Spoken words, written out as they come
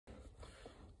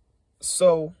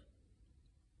So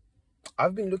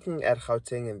I've been looking at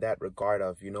Gauteng in that regard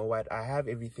of, you know what, I have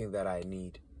everything that I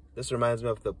need. This reminds me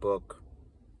of the book,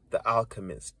 The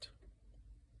Alchemist.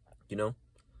 You know,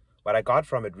 what I got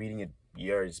from it reading it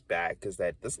years back is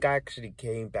that this guy actually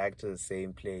came back to the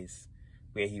same place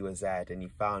where he was at and he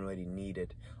found what he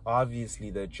needed.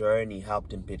 Obviously, the journey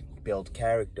helped him build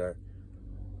character.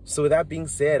 So with that being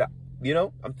said, you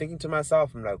know, I'm thinking to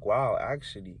myself, I'm like, wow,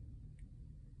 actually,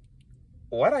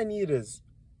 what I need is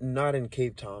not in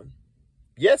Cape Town.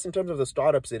 Yes, in terms of the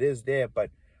startups, it is there, but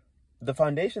the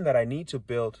foundation that I need to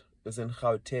build is in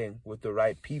Gauteng with the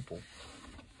right people,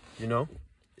 you know?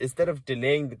 Instead of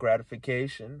delaying the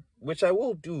gratification, which I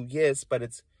will do, yes, but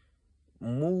it's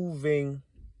moving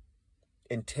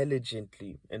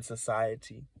intelligently in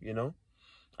society, you know?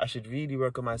 I should really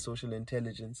work on my social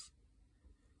intelligence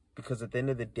because at the end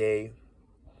of the day,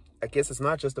 I guess it's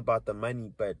not just about the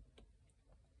money, but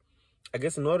I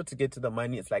guess in order to get to the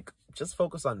money, it's like just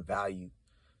focus on value.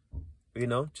 You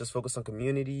know, just focus on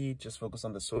community, just focus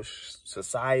on the social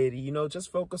society, you know, just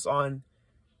focus on,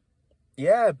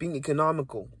 yeah, being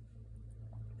economical.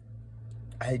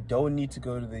 I don't need to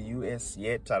go to the US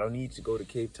yet. I don't need to go to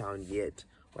Cape Town yet.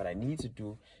 What I need to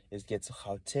do is get to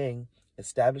Gauteng,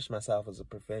 establish myself as a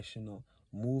professional,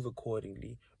 move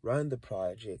accordingly, run the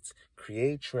projects,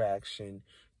 create traction,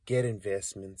 get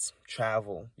investments,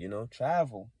 travel, you know,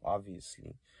 travel,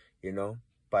 obviously, you know,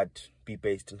 but be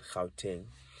based in Gauteng.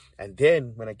 And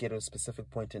then when I get to a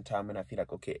specific point in time and I feel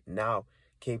like, okay, now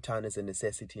Cape Town is a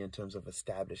necessity in terms of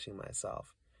establishing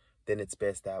myself, then it's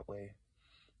best that way.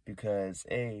 Because,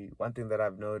 hey, one thing that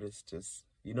I've noticed is,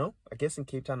 you know, I guess in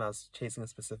Cape Town I was chasing a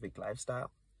specific lifestyle.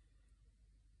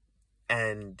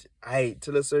 And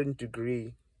to a certain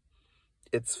degree,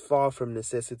 it's far from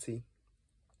necessity.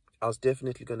 I was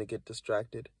definitely going to get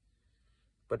distracted.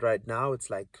 But right now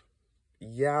it's like,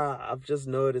 yeah, I've just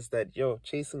noticed that,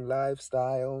 chasing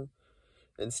lifestyle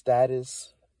and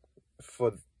status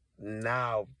for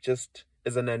now just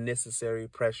is an unnecessary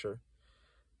pressure.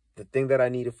 The thing that I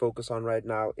need to focus on right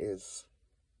now is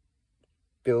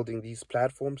building these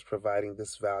platforms, providing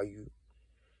this value,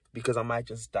 because I might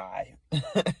just die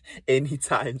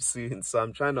anytime soon. So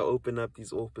I'm trying to open up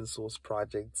these open source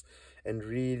projects and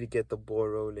really get the ball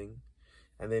rolling.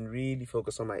 And then really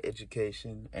focus on my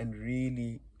education and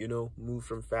really, you know, move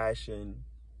from fashion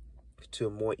to a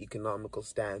more economical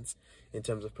stance in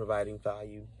terms of providing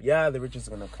value. Yeah, the riches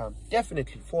are going to come.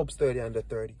 Definitely. Forbes 30 under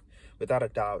 30, without a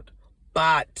doubt.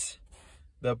 But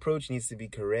the approach needs to be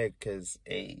correct because,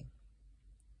 hey,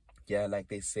 yeah, like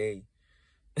they say,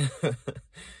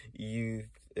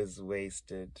 youth is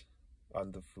wasted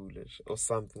on the foolish or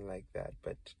something like that.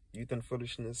 But youth and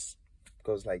foolishness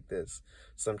goes like this.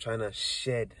 So I'm trying to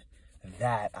shed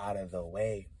that out of the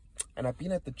way. And I've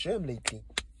been at the gym lately.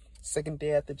 Second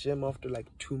day at the gym after like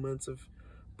 2 months of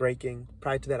breaking.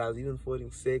 Prior to that, I was even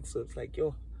 46. So it's like,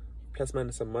 plus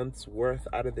minus a month's worth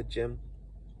out of the gym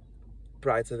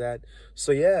prior to that.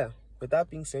 So yeah, with that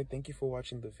being said, thank you for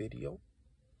watching the video.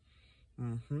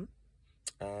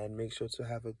 And make sure to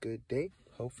have a good day.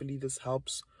 Hopefully this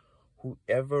helps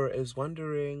whoever is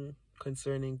wondering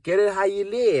concerning get it how you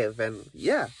live. And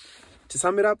yeah, to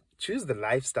sum it up, choose the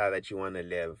lifestyle that you want to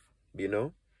live, you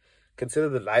know. Consider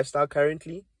the lifestyle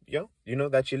currently, you know,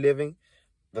 that you're living,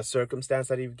 the circumstance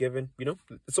that you've given, you know.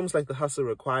 It's almost like the hustle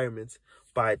requirements.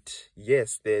 But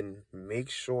yes, then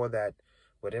make sure that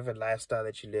whatever lifestyle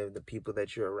that you live, the people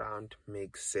that you're around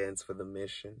makes sense for the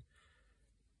mission.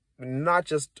 Not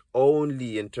just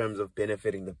only in terms of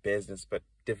benefiting the business, but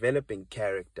developing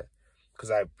character.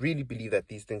 Because I really believe that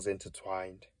these things are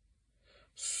intertwined.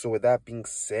 So with that being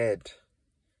said,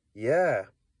 yeah,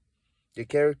 your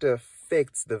character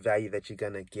affects the value that you're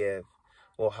going to give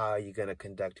or how you're going to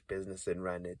conduct business and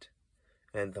run it.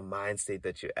 And the mind state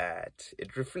that you're at,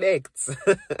 it reflects.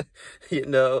 You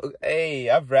know, hey,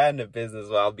 I've ran a business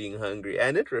while being hungry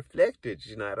and it reflected,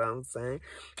 you know what I'm saying?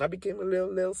 I became a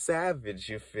little savage,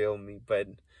 you feel me? But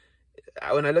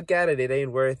when I look at it, it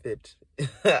ain't worth it.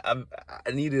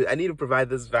 I need to provide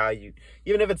this value.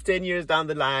 Even if it's 10 years down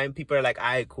the line, people are like, all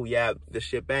right, cool, yeah, the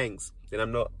shit bangs. Then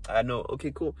I know,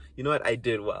 okay, cool. You know what? I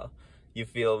did well. You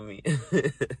feel me?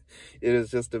 It is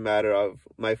just a matter of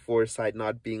my foresight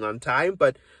not being on time,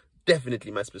 but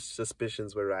definitely my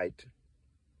suspicions were right.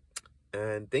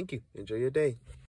 And thank you. Enjoy your day.